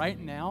neighbors right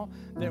now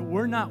that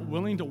we're not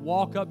willing to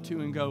walk up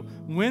to and go,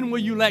 when will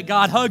you let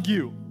God hug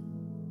you?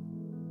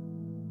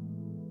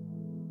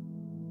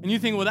 And you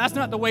think, well, that's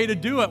not the way to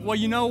do it. Well,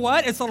 you know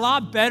what? It's a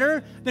lot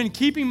better than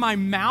keeping my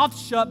mouth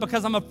shut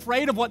because I'm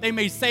afraid of what they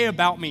may say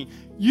about me.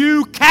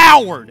 You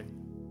coward!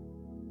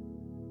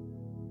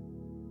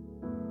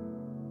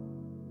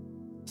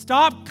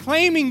 Stop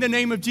claiming the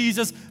name of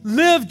Jesus.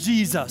 Live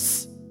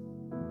Jesus.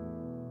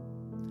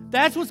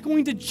 That's what's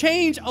going to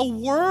change a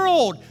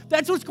world.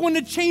 That's what's going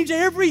to change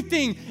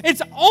everything.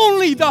 It's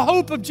only the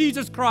hope of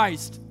Jesus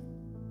Christ.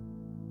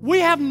 We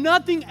have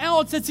nothing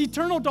else that's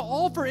eternal to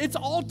offer. It's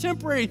all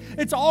temporary.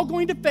 It's all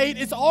going to fade.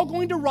 It's all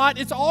going to rot.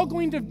 It's all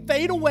going to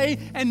fade away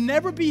and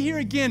never be here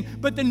again.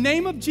 But the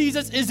name of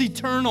Jesus is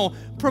eternal.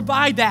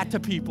 Provide that to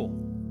people.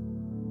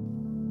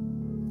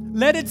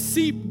 Let it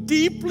seep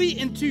deeply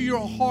into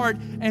your heart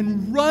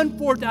and run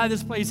forth out of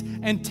this place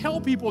and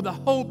tell people the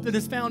hope that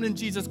is found in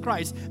Jesus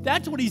Christ.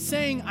 That's what he's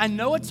saying. I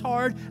know it's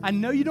hard. I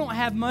know you don't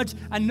have much.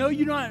 I know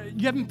you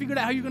haven't figured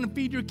out how you're going to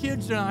feed your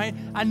kids tonight.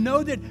 I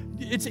know that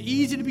it's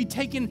easy to be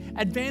taken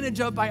advantage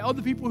of by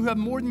other people who have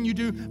more than you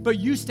do, but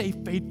you stay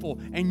faithful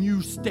and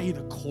you stay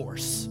the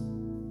course.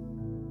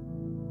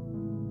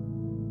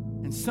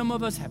 And some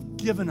of us have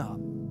given up.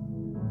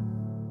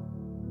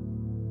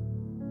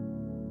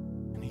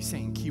 He's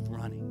saying, keep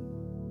running.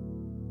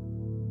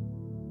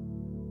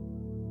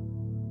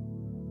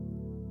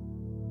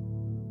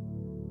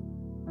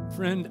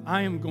 Friend,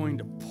 I am going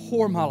to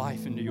pour my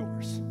life into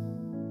yours.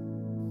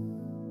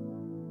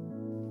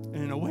 And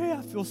in a way,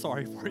 I feel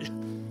sorry for you.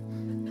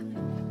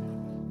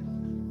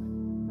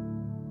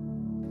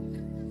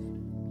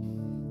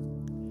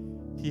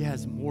 He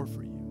has more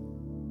for you.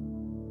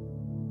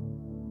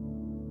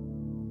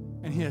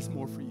 And he has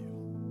more for you.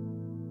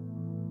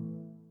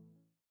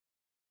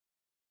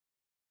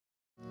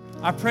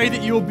 I pray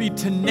that you will be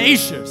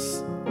tenacious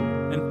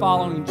in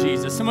following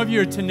Jesus. Some of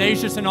you are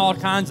tenacious in all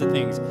kinds of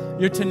things.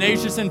 You're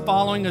tenacious in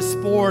following a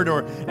sport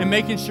and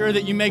making sure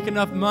that you make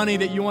enough money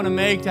that you want to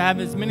make to have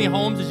as many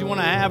homes as you want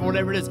to have,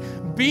 whatever it is.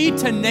 Be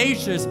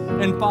tenacious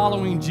in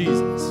following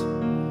Jesus.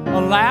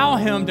 Allow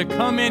him to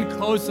come in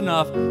close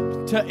enough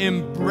to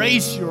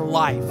embrace your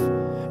life.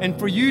 And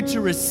for you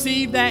to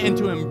receive that and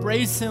to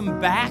embrace him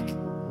back,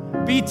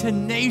 be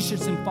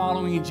tenacious in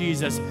following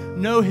Jesus.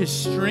 Know his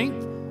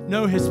strength.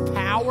 Know his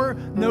power,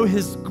 know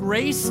his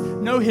grace,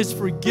 know his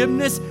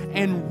forgiveness,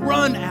 and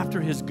run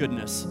after his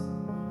goodness.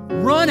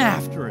 Run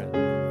after it.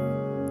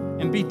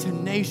 And be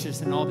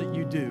tenacious in all that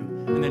you do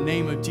in the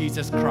name of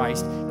Jesus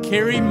Christ.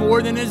 Carry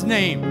more than his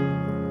name.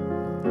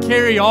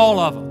 Carry all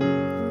of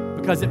them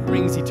because it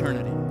brings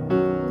eternity.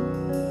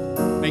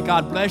 May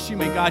God bless you.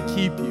 May God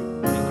keep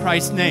you. In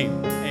Christ's name.